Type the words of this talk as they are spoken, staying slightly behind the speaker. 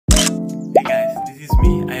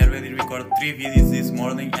record 3 videos this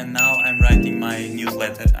morning and now I'm writing my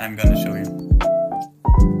newsletter. I'm gonna show you.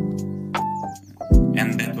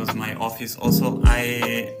 And that was my office. Also,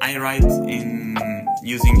 I write in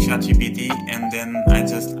using ChatGPT and then I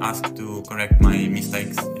just ask to correct my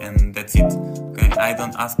mistakes and that's it. Okay, I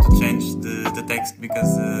don't ask to change the text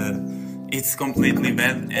because it's completely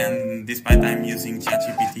bad, and despite I'm using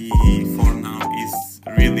ChatGPT 4 now, is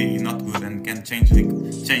really not good and can change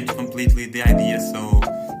completely the idea. So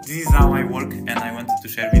this is how I work and I wanted to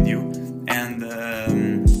share with you. And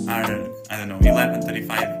I don't know,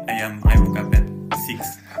 11:35 AM I woke up at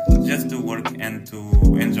 6 just to work and to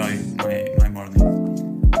enjoy my morning.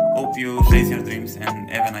 Hope you chase your dreams and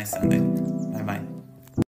have a nice Sunday.